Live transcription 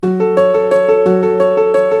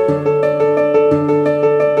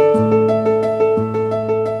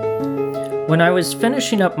When I was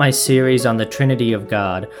finishing up my series on the Trinity of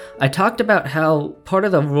God, I talked about how part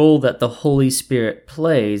of the role that the Holy Spirit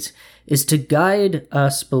plays is to guide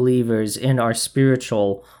us believers in our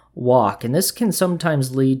spiritual walk. And this can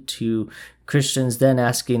sometimes lead to Christians then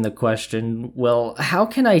asking the question, well, how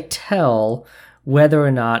can I tell whether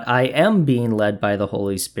or not I am being led by the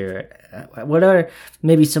Holy Spirit? What are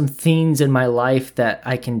maybe some things in my life that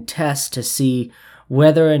I can test to see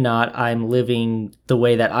whether or not I'm living the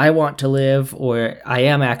way that I want to live, or I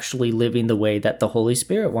am actually living the way that the Holy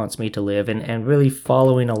Spirit wants me to live, and really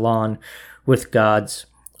following along with God's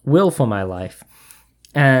will for my life.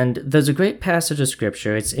 And there's a great passage of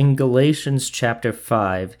scripture. It's in Galatians chapter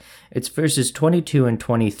 5. It's verses 22 and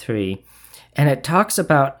 23. And it talks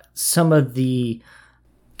about some of the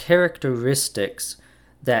characteristics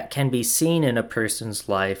that can be seen in a person's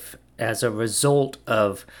life as a result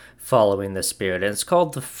of following the Spirit. And it's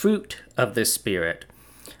called the fruit of the Spirit.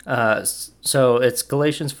 So it's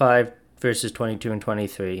Galatians 5, verses 22 and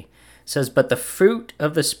 23. It says, "But the fruit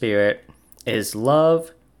of the Spirit is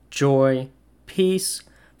love, joy, peace,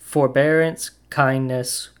 forbearance,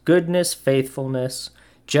 kindness, goodness, faithfulness,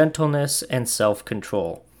 gentleness, and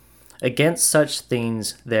self-control. Against such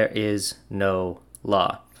things there is no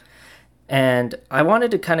law." And I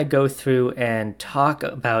wanted to kind of go through and talk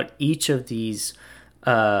about each of these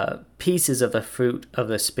pieces of the fruit of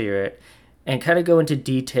the Spirit and kind of go into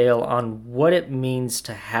detail on what it means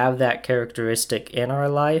to have that characteristic in our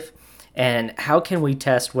life and how can we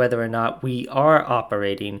test whether or not we are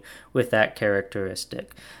operating with that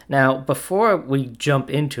characteristic. Now, before we jump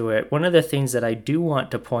into it, one of the things that I do want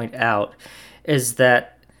to point out is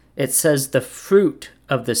that it says the fruit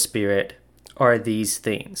of the Spirit are these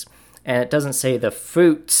things. And it doesn't say the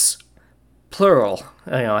fruits, plural.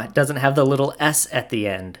 It doesn't have the little S at the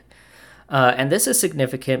end. And this is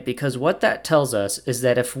significant because what that tells us is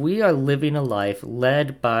that if we are living a life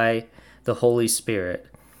led by the Holy Spirit,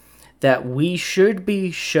 that we should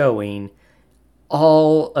be showing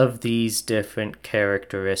all of these different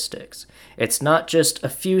characteristics. It's not just a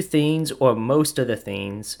few things or most of the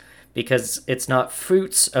things, because it's not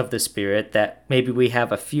fruits of the Spirit that maybe we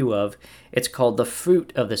have a few of. It's called the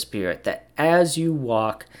fruit of the Spirit, that as you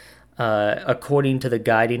walk according to the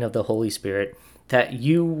guiding of the Holy Spirit, that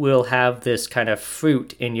you will have this kind of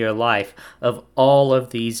fruit in your life of all of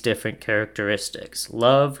these different characteristics: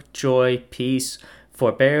 love, joy, peace,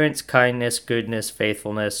 forbearance, kindness, goodness,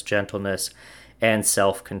 faithfulness, gentleness, and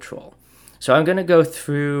self-control. So I'm going to go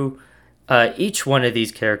through each one of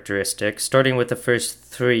these characteristics, starting with the first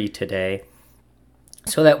three today,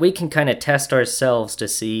 so that we can kind of test ourselves to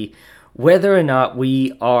see whether or not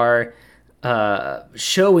we are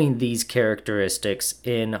showing these characteristics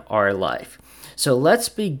in our life. So let's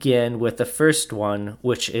begin with the first one,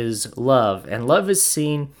 which is love. And love is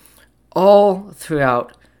seen all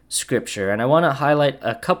throughout Scripture. And I want to highlight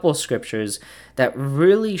a couple scriptures that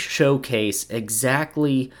really showcase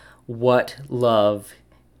exactly what love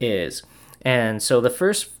is. And so the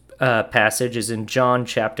first passage is in John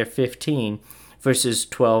chapter 15, verses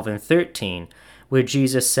 12 and 13, where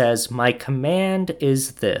Jesus says, "My command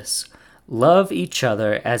is this, love each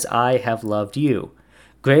other as I have loved you.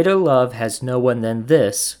 Greater love has no one than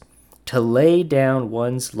this, to lay down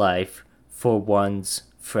one's life for one's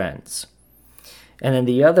friends." And then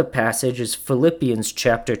the other passage is Philippians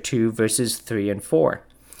chapter 2, verses 3 and 4.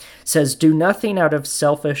 It says, "Do nothing out of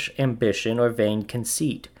selfish ambition or vain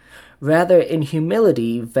conceit. Rather, in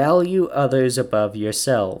humility, value others above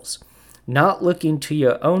yourselves, not looking to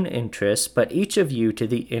your own interests, but each of you to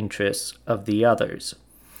the interests of the others."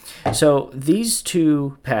 So these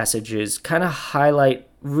two passages kind of highlight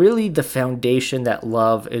really the foundation that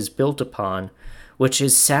love is built upon, which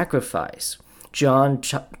is sacrifice. John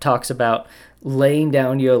talks about laying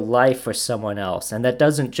down your life for someone else. And that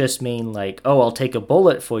doesn't just mean like, oh, I'll take a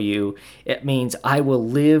bullet for you. It means I will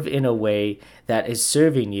live in a way that is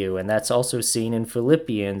serving you. And that's also seen in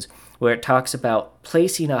Philippians, where it talks about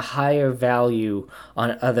placing a higher value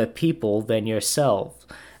on other people than yourself.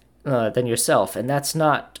 And that's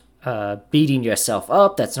not beating yourself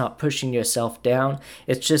up. That's not pushing yourself down.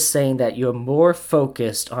 It's just saying that you're more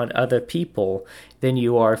focused on other people than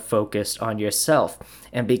you are focused on yourself.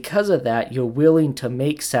 And because of that, you're willing to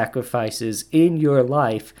make sacrifices in your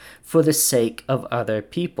life for the sake of other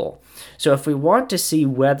people. So if we want to see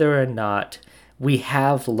whether or not we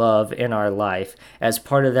have love in our life as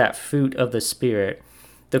part of that fruit of the Spirit,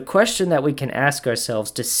 the question that we can ask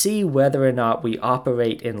ourselves to see whether or not we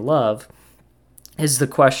operate in love is the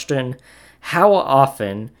question, how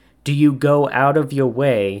often do you go out of your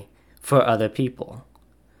way for other people?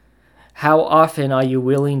 How often are you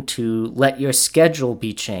willing to let your schedule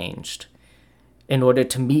be changed in order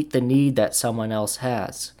to meet the need that someone else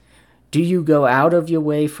has? Do you go out of your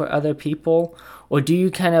way for other people, or do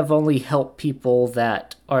you kind of only help people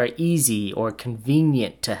that are easy or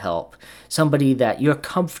convenient to help? Somebody that you're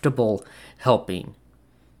comfortable helping?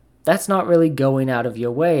 That's not really going out of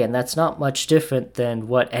your way, and that's not much different than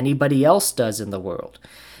what anybody else does in the world.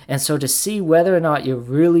 And so to see whether or not you're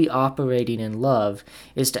really operating in love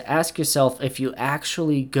is to ask yourself if you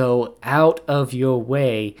actually go out of your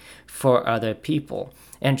way for other people.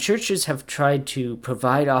 And churches have tried to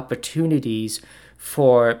provide opportunities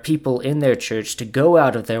for people in their church to go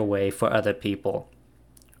out of their way for other people.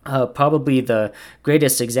 Probably the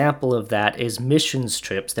greatest example of that is missions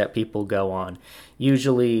trips that people go on.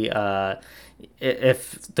 Usually,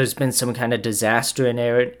 if there's been some kind of disaster in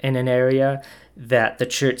an area, that the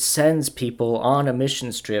church sends people on a mission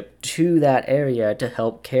trip to that area to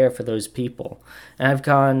help care for those people. And I've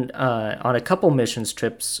gone on a couple missions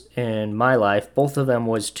trips in my life. Both of them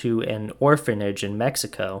was to an orphanage in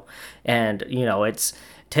Mexico. And, it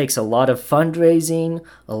takes a lot of fundraising,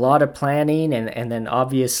 a lot of planning, and then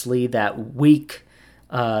obviously that week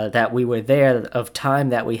that we were there of time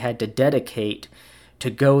that we had to dedicate to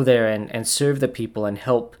go there and serve the people and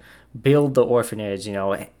help build the orphanage,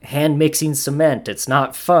 hand mixing cement. It's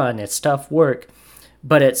not fun, it's tough work,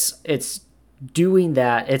 but it's doing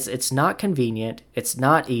that. It's not convenient, it's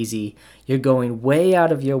not easy. You're going way out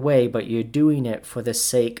of your way, but you're doing it for the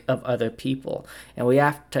sake of other people. And we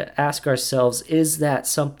have to ask ourselves, is that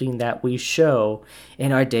something that we show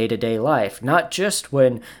in our day-to-day life? Not just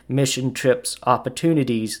when mission trips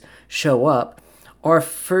opportunities show up. Our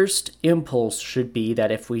first impulse should be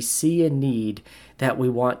that if we see a need, that we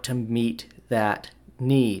want to meet that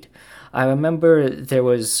need. I remember there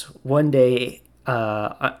was one day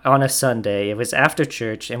on a Sunday, it was after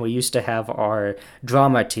church, and we used to have our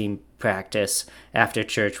drama team practice after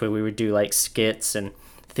church where we would do like skits and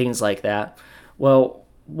things like that. Well,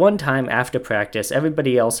 one time after practice,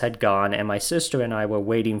 everybody else had gone, and my sister and I were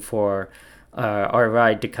waiting for our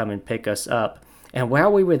ride to come and pick us up. And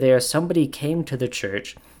while we were there, somebody came to the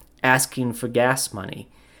church asking for gas money.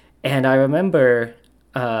 And I remember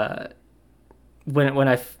when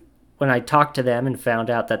I talked to them and found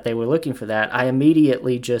out that they were looking for that, I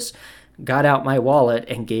immediately just got out my wallet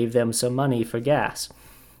and gave them some money for gas.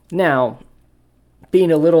 Now,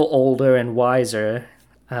 being a little older and wiser,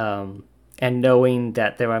 and knowing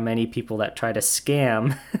that there are many people that try to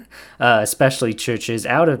scam, especially churches,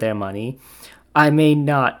 out of their money, I may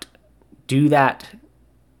not do that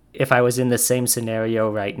if I was in the same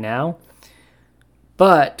scenario right now.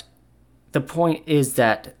 But the point is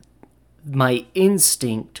that my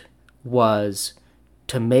instinct was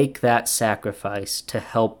to make that sacrifice to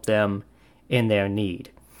help them in their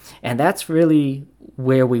need. And that's really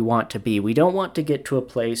where we want to be. We don't want to get to a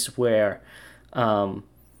place where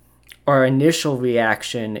our initial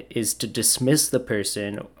reaction is to dismiss the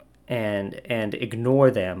person and ignore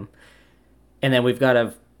them. And then we've got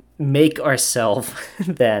to make ourselves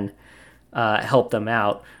then help them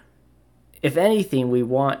out. If anything, we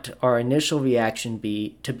want our initial reaction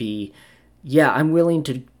to be, yeah, I'm willing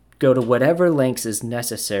to go to whatever lengths is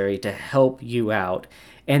necessary to help you out.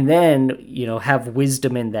 And then, have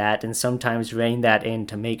wisdom in that and sometimes rein that in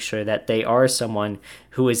to make sure that they are someone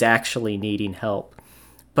who is actually needing help.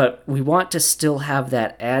 But we want to still have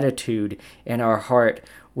that attitude in our heart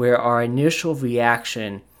where our initial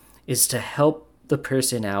reaction is to help the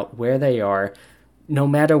person out where they are, no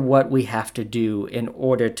matter what we have to do in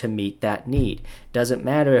order to meet that need. Doesn't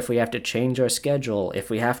matter if we have to change our schedule, if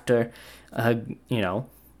we have to,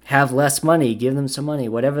 have less money, give them some money,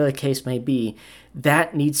 whatever the case may be.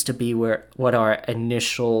 That needs to be what our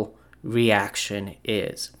initial reaction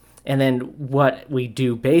is. And then what we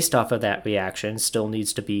do based off of that reaction still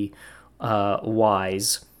needs to be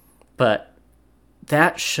wise. But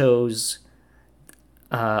that shows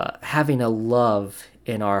having a love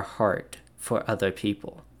in our heart for other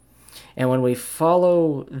people. And when we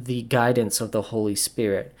follow the guidance of the Holy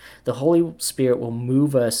Spirit will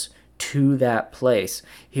move us to that place.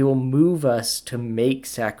 He will move us to make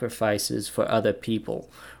sacrifices for other people,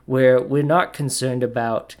 where we're not concerned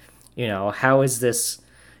about, how is this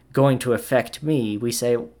going to affect me? We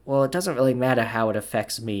say, well, it doesn't really matter how it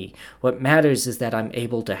affects me. What matters is that I'm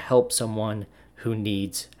able to help someone who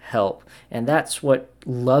needs help. And that's what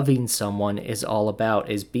loving someone is all about,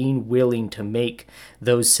 is being willing to make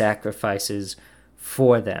those sacrifices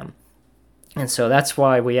for them. And so that's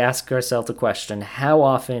why we ask ourselves the question, how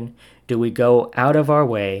often do we go out of our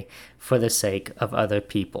way for the sake of other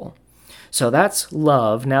people? So that's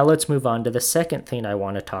love. Now let's move on to the second thing I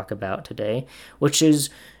want to talk about today, which is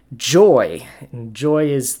Joy. And joy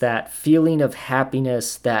is that feeling of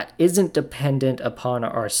happiness that isn't dependent upon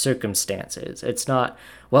our circumstances. It's not,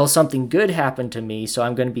 well, something good happened to me, so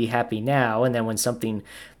I'm going to be happy now. And then when something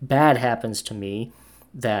bad happens to me,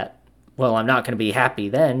 that, well, I'm not going to be happy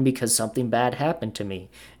then because something bad happened to me.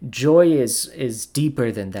 Joy is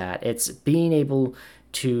deeper than that. It's being able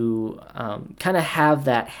to kind of have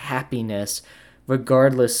that happiness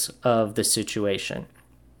regardless of the situation.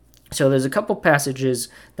 So there's a couple passages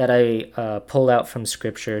that I pulled out from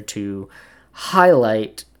Scripture to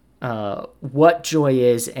highlight what joy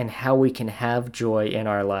is and how we can have joy in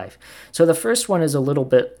our life. So the first one is a little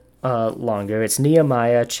bit longer. It's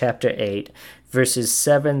Nehemiah chapter 8, verses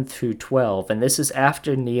 7 through 12. And this is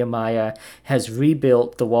after Nehemiah has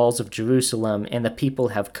rebuilt the walls of Jerusalem and the people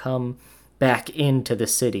have come back into the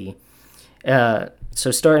city.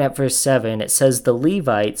 So starting at verse 7, it says, "The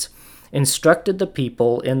Levites instructed the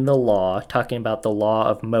people in the law," talking about the law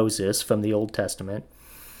of Moses from the Old Testament,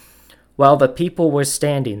 "while the people were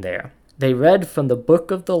standing there. They read from the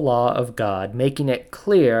book of the law of God, making it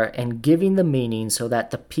clear and giving the meaning so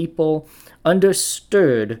that the people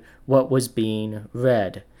understood what was being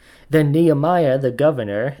read. Then Nehemiah the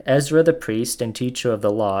governor, Ezra the priest and teacher of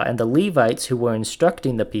the law, and the Levites who were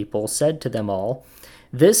instructing the people said to them all,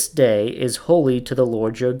 'This day is holy to the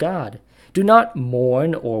Lord your God. Do not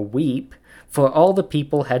mourn or weep,' for all the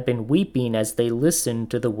people had been weeping as they listened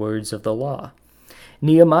to the words of the law.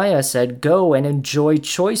 Nehemiah said, 'Go and enjoy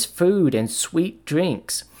choice food and sweet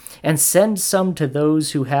drinks, and send some to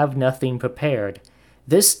those who have nothing prepared.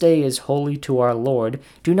 This day is holy to our Lord.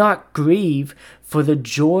 Do not grieve, for the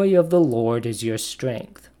joy of the Lord is your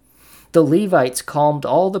strength.' The Levites calmed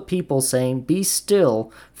all the people, saying, 'Be still,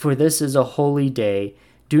 for this is a holy day.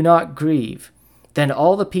 Do not grieve.' Then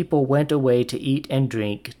all the people went away to eat and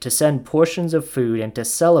drink, to send portions of food, and to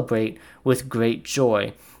celebrate with great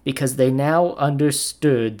joy, because they now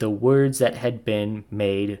understood the words that had been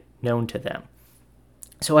made known to them."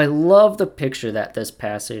 So I love the picture that this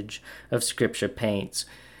passage of Scripture paints,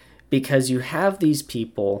 because you have these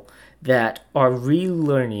people that are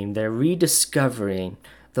relearning, they're rediscovering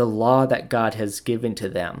the law that God has given to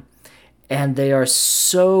them. And they are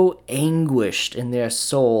so anguished in their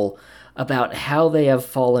soul about how they have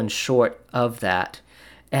fallen short of that.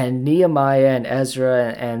 And Nehemiah and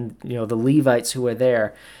Ezra and the Levites who are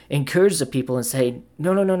there encourage the people and say,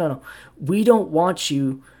 no. We don't want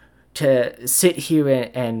you to sit here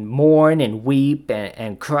and mourn and weep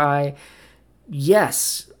and cry.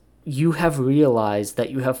 Yes, you have realized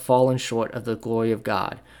that you have fallen short of the glory of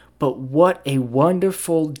God. But what a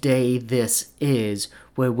wonderful day this is,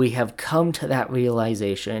 where we have come to that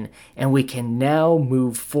realization and we can now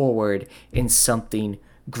move forward in something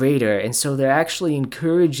greater. And so they're actually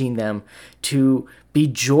encouraging them to be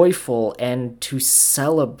joyful and to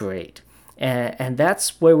celebrate. And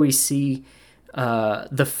that's where we see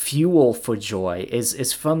the fuel for joy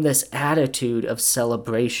is from this attitude of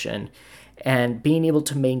celebration and being able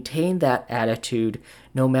to maintain that attitude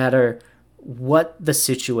no matter what the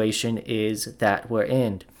situation is that we're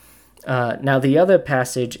in. Now, the other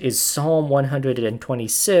passage is Psalm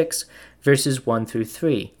 126, verses 1 through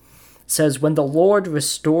 3. It says, "When the Lord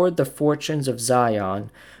restored the fortunes of Zion,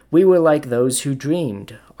 we were like those who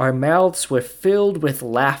dreamed. Our mouths were filled with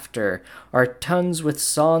laughter, our tongues with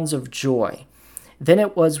songs of joy. Then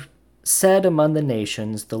it was said among the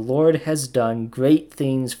nations, 'The Lord has done great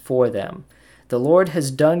things for them.' The Lord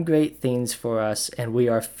has done great things for us, and we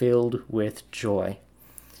are filled with joy."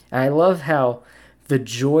 And I love how the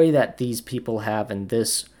joy that these people have in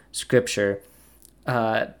this scripture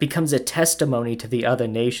becomes a testimony to the other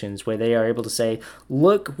nations, where they are able to say,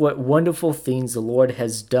 look what wonderful things the Lord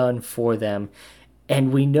has done for them.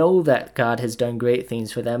 And we know that God has done great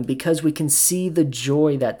things for them because we can see the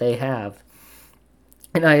joy that they have.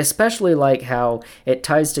 And I especially like how it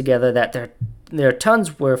ties together that their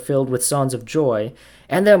tongues were filled with songs of joy,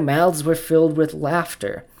 and their mouths were filled with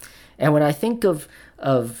laughter. And when I think of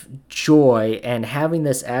joy and having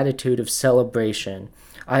this attitude of celebration,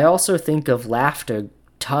 I also think of laughter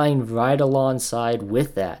tying right alongside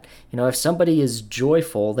with that. If somebody is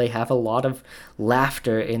joyful, they have a lot of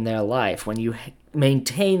laughter in their life. When you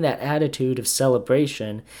maintain that attitude of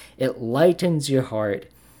celebration, it lightens your heart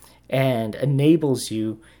and enables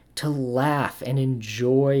you to laugh and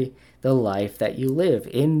enjoy the life that you live.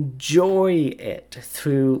 Enjoy it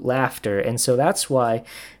through laughter. And so that's why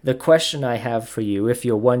the question I have for you, if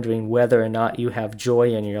you're wondering whether or not you have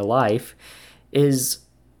joy in your life, is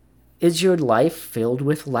your life filled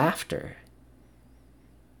with laughter?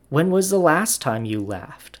 When was the last time you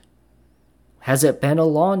laughed? Has it been a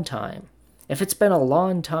long time? If it's been a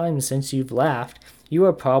long time since you've laughed, you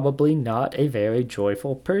are probably not a very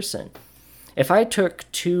joyful person. If I took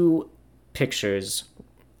two pictures,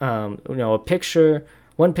 one picture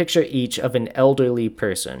each of an elderly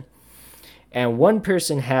person, and one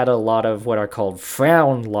person had a lot of what are called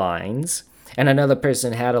frown lines, and another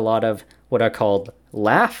person had a lot of what are called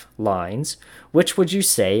laugh lines, which would you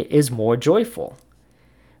say is more joyful?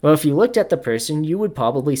 Well, if you looked at the person, you would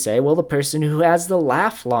probably say, well, the person who has the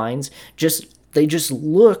laugh lines, they just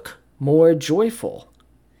look more joyful.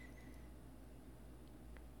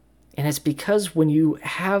 And it's because when you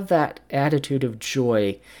have that attitude of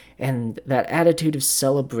joy and that attitude of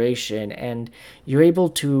celebration, and you're able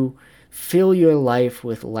to fill your life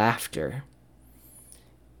with laughter,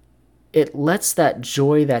 it lets that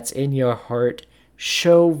joy that's in your heart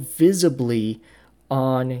show visibly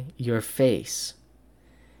on your face.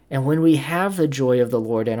 And when we have the joy of the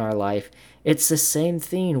Lord in our life, it's the same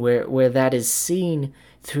thing where that is seen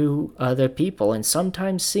through other people, and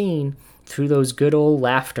sometimes seen through those good old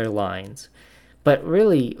laughter lines. But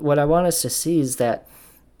really, what I want us to see is that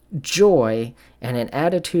joy and an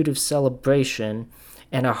attitude of celebration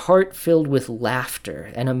and a heart filled with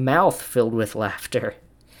laughter and a mouth filled with laughter,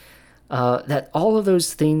 that all of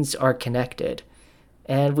those things are connected.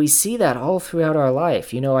 And we see that all throughout our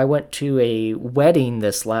life. I went to a wedding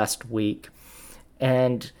this last week,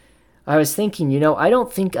 and I was thinking, I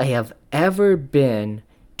don't think I have ever been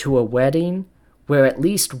to a wedding where at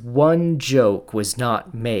least one joke was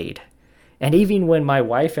not made. And even when my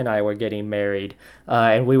wife and I were getting married,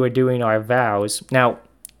 and we were doing our vows, now,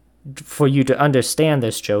 for you to understand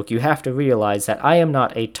this joke, you have to realize that I am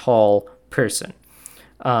not a tall person.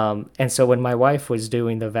 And so when my wife was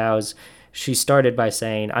doing the vows, she started by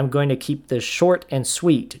saying, "I'm going to keep this short and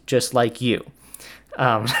sweet, just like you."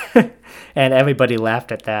 And everybody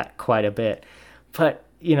laughed at that quite a bit. But,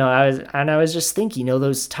 I was just thinking,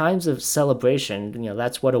 those times of celebration,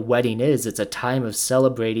 that's what a wedding is. It's a time of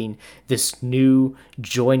celebrating this new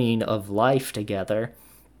joining of life together.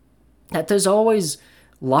 That there's always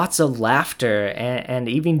lots of laughter and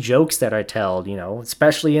even jokes that are told,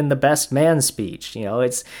 especially in the best man speech.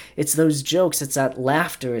 It's those jokes, it's that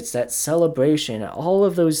laughter, it's that celebration. All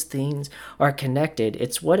of those things are connected.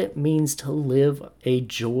 It's what it means to live a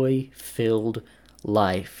joy-filled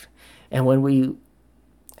life. And when we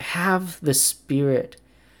have the Spirit,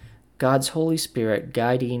 God's Holy Spirit,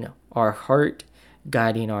 guiding our heart,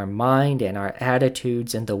 guiding our mind and our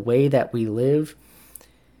attitudes and the way that we live,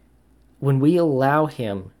 when we allow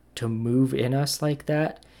Him to move in us like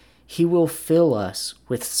that, He will fill us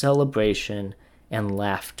with celebration and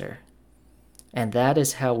laughter. And that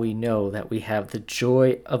is how we know that we have the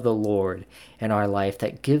joy of the Lord in our life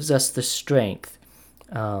that gives us the strength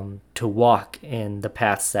to walk in the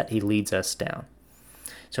paths that He leads us down.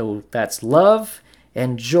 So that's love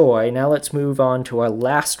and joy. Now let's move on to our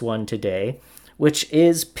last one today, which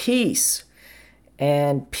is peace.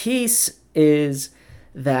 And peace is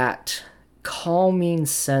that calming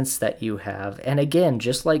sense that you have. And again,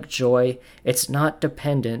 just like joy, it's not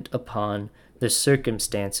dependent upon the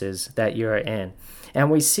circumstances that you're in. And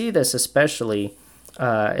we see this especially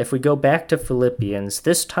if we go back to Philippians,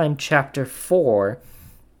 this time chapter 4,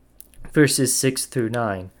 verses 6 through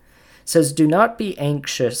 9. Says, "Do not be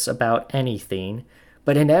anxious about anything,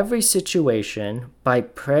 but in every situation, by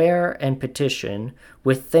prayer and petition,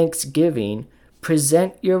 with thanksgiving,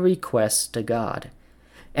 present your requests to God.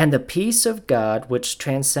 And the peace of God, which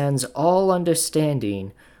transcends all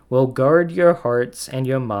understanding, will guard your hearts and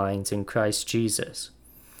your minds in Christ Jesus.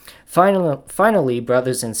 Finally,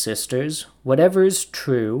 brothers and sisters, whatever is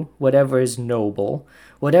true, whatever is noble,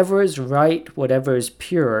 whatever is right, whatever is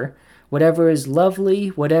pure, whatever is lovely,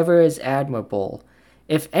 whatever is admirable,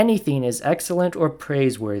 if anything is excellent or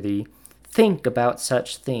praiseworthy, think about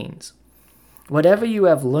such things. Whatever you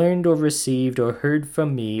have learned or received or heard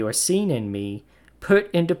from me or seen in me,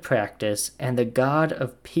 put into practice, and the God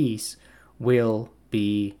of peace will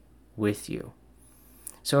be with you."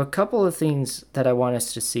 So a couple of things that I want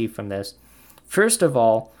us to see from this. First of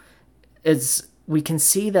all, is we can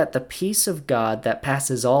see that the peace of God that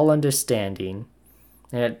passes all understanding,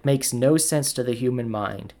 and it makes no sense to the human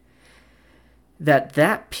mind,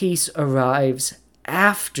 that peace arrives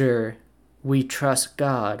after we trust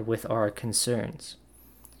God with our concerns.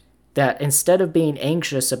 That instead of being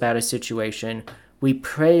anxious about a situation, we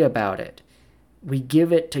pray about it. We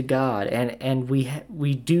give it to God, and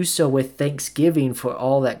we do so with thanksgiving for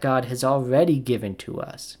all that God has already given to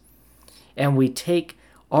us. And we take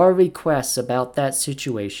our requests about that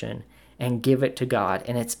situation and give it to God.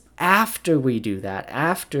 And it's after we do that,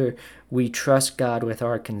 after we trust God with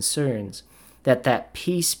our concerns, that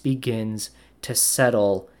peace begins to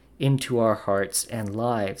settle into our hearts and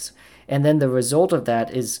lives. And then the result of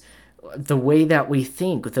that is the way that we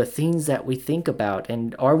think, the things that we think about.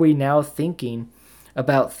 And are we now thinking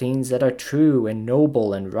about things that are true and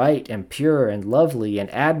noble and right and pure and lovely and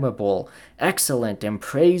admirable, excellent and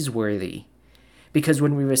praiseworthy? Because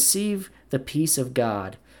when we receive the peace of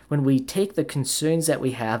God, when we take the concerns that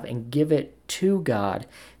we have and give it to God,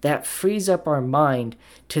 that frees up our mind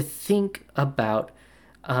to think about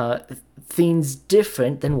things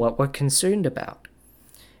different than what we're concerned about.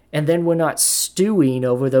 And then we're not stewing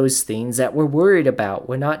over those things that we're worried about.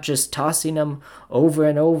 We're not just tossing them over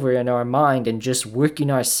and over in our mind and just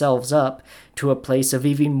working ourselves up to a place of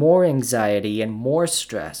even more anxiety and more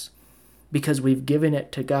stress, because we've given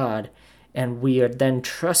it to God and we are then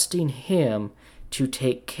trusting Him to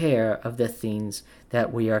take care of the things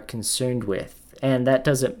that we are concerned with. And that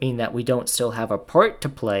doesn't mean that we don't still have a part to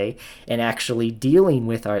play in actually dealing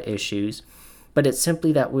with our issues, but it's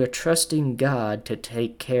simply that we're trusting God to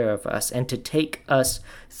take care of us and to take us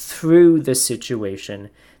through the situation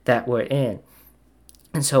that we're in.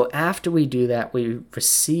 And so after we do that, we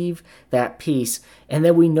receive that peace, and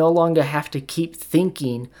then we no longer have to keep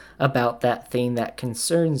thinking about that thing that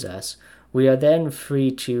concerns us. We are then free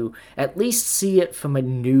to at least see it from a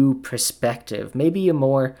new perspective, maybe a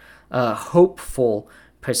more hopeful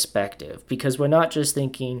perspective, because we're not just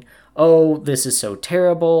thinking, oh, this is so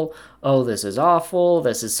terrible, oh, this is awful,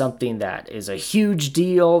 this is something that is a huge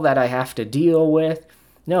deal that I have to deal with.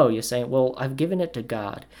 No, you're saying, well, I've given it to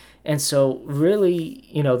God. And so really,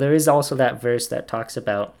 there is also that verse that talks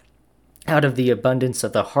about out of the abundance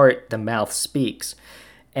of the heart, the mouth speaks.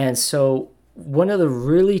 And so one of the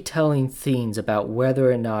really telling things about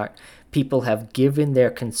whether or not people have given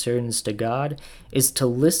their concerns to God is to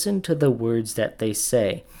listen to the words that they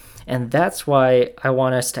say. And that's why I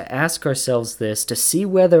want us to ask ourselves this, to see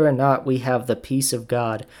whether or not we have the peace of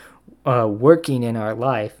God working in our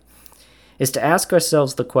life, is to ask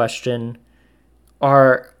ourselves the question,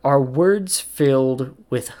 are our words filled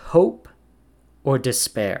with hope or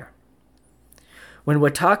despair? When we're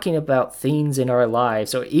talking about things in our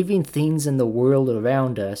lives, or even things in the world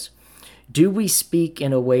around us, do we speak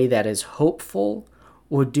in a way that is hopeful,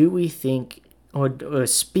 or do we think or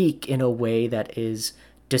speak in a way that is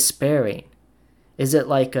despairing? Is it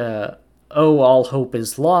like all hope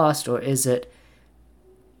is lost, or is it,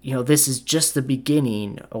 this is just the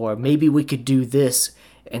beginning, or maybe we could do this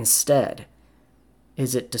instead?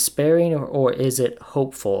 Is it despairing, or is it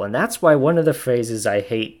hopeful? And that's why one of the phrases I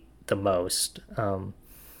hate the most, or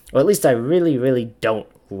at least I really, really don't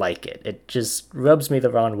like it, it just rubs me the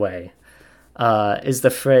wrong way, is the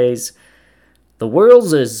phrase, the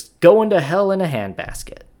world is going to hell in a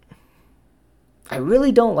handbasket. I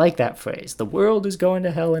really don't like that phrase, the world is going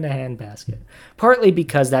to hell in a handbasket. Partly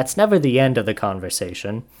because that's never the end of the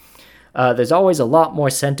conversation. There's always a lot more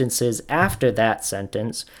sentences after that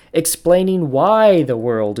sentence explaining why the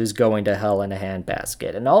world is going to hell in a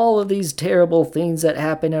handbasket and all of these terrible things that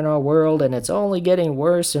happen in our world, and it's only getting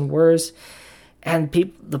worse and worse. And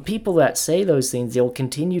the people that say those things, they'll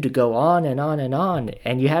continue to go on and on and on,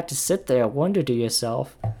 and you have to sit there and wonder to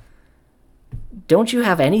yourself, don't you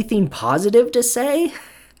have anything positive to say?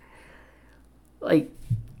 Like,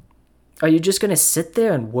 are you just going to sit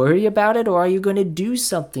there and worry about it, or are you going to do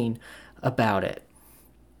something about it?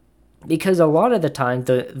 Because a lot of the time,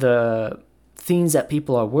 the things that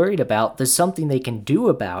people are worried about, there's something they can do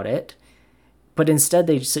about it, but instead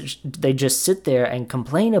they just sit there and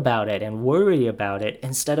complain about it and worry about it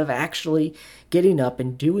instead of actually getting up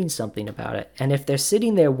and doing something about it. And if they're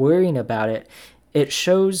sitting there worrying about it, it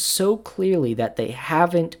shows so clearly that they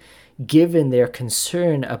haven't given their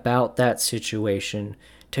concern about that situation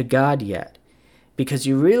to God yet. Because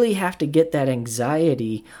you really have to get that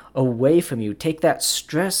anxiety away from you, take that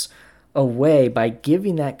stress away by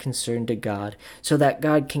giving that concern to God, so that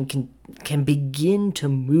God can begin to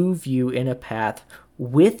move you in a path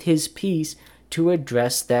with His peace to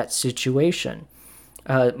address that situation.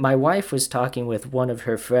 My wife was talking with one of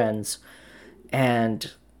her friends,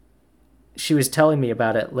 and she was telling me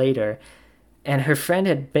about it later, and her friend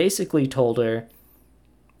had basically told her,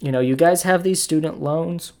 you guys have these student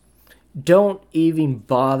loans, don't even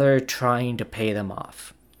bother trying to pay them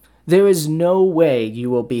off. There is no way you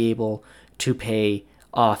will be able to pay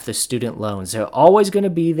off the student loans. They're always going to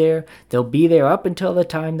be there. They'll be there up until the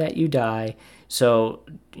time that you die. So,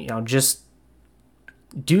 just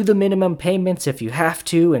do the minimum payments if you have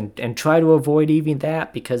to, and try to avoid even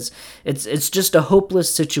that, because it's just a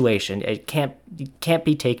hopeless situation. It can't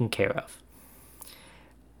be taken care of.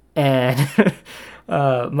 And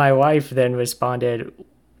my wife then responded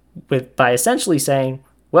by essentially saying,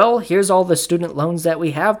 well, here's all the student loans that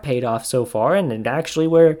we have paid off so far, and actually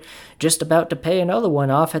we're just about to pay another one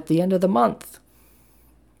off at the end of the month.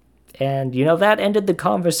 And, that ended the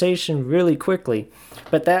conversation really quickly.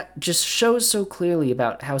 But that just shows so clearly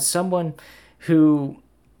about how someone who,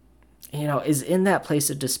 is in that place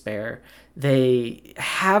of despair, they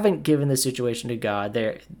haven't given the situation to God.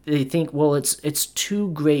 They think, well, it's too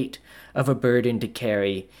great of a burden to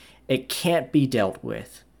carry. It can't be dealt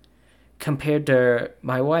with. Compared to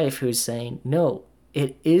my wife, who's saying, no,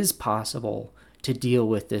 it is possible to deal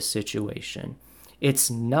with this situation. It's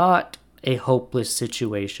not a hopeless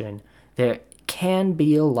situation. There can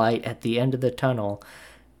be a light at the end of the tunnel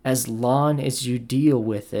as long as you deal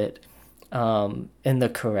with it in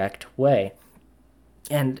the correct way.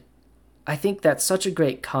 And I think that's such a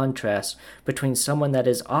great contrast between someone that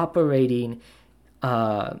is operating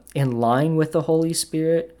in line with the Holy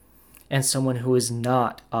Spirit and someone who is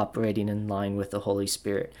not operating in line with the Holy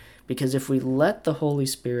Spirit. Because if we let the Holy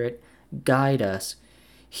Spirit guide us,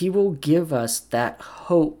 He will give us that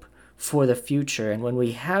hope for the future. And when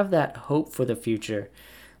we have that hope for the future,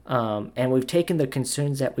 and we've taken the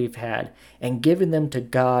concerns that we've had and given them to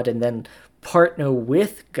God, and then partner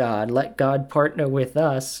with God, let God partner with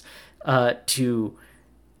us to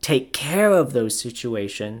take care of those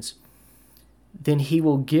situations, then He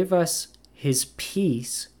will give us His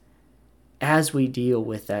peace as we deal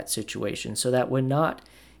with that situation, so that we're not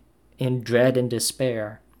in dread and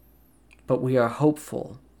despair, but we are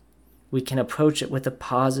hopeful. We can approach it with a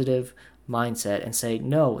positive mindset and say,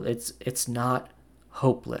 no, it's not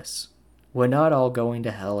hopeless. We're not all going to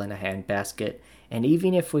hell in a handbasket, and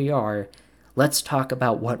even if we are, let's talk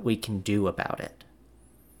about what we can do about it.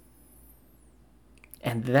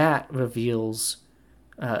 And that reveals,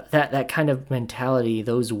 that kind of mentality,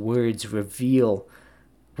 those words reveal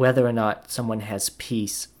whether or not someone has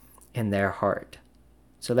peace in their heart.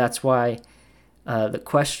 So that's why the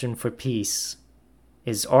question for peace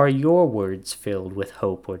is, are your words filled with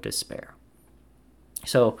hope or despair?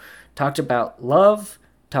 So, talked about love,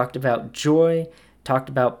 talked about joy, talked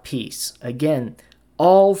about peace. Again,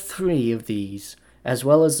 all three of these, as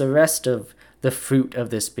well as the rest of the fruit of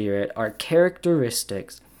the Spirit, are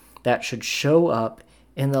characteristics that should show up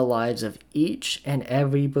in the lives of each and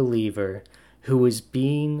every believer who is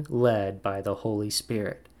being led by the Holy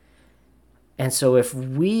Spirit. And so if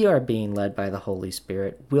we are being led by the Holy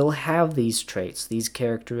Spirit, we'll have these traits, these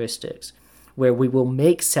characteristics, where we will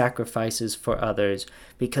make sacrifices for others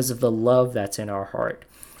because of the love that's in our heart.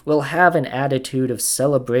 We'll have an attitude of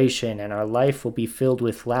celebration, and our life will be filled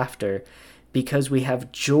with laughter because we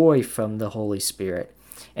have joy from the Holy Spirit.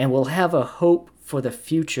 And we'll have a hope for the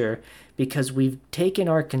future because we've taken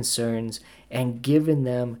our concerns and given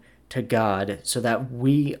them to God, so that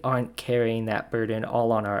we aren't carrying that burden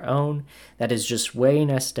all on our own that is just weighing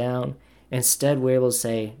us down. Instead, we're able to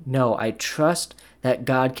say, no, I trust that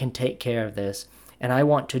God can take care of this, and I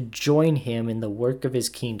want to join Him in the work of His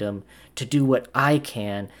kingdom to do what I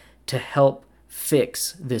can to help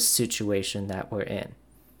fix this situation that we're in.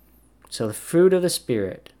 So the fruit of the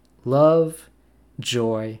Spirit, love,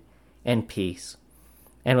 joy, and peace.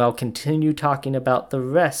 And I'll continue talking about the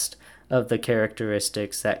rest of the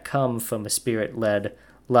characteristics that come from a Spirit-led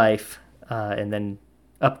life in the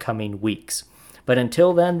upcoming weeks. But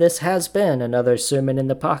until then, this has been another Sermon in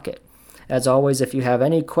the Pocket. As always, if you have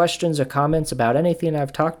any questions or comments about anything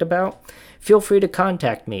I've talked about, feel free to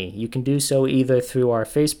contact me. You can do so either through our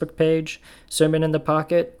Facebook page, Sermon in the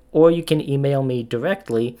Pocket, or you can email me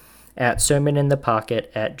directly at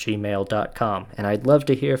sermoninthepocket@gmail.com, and I'd love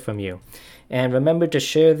to hear from you. And remember to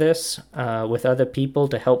share this with other people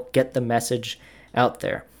to help get the message out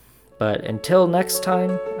there. But until next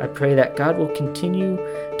time, I pray that God will continue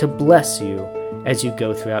to bless you as you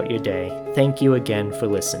go throughout your day. Thank you again for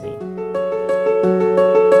listening.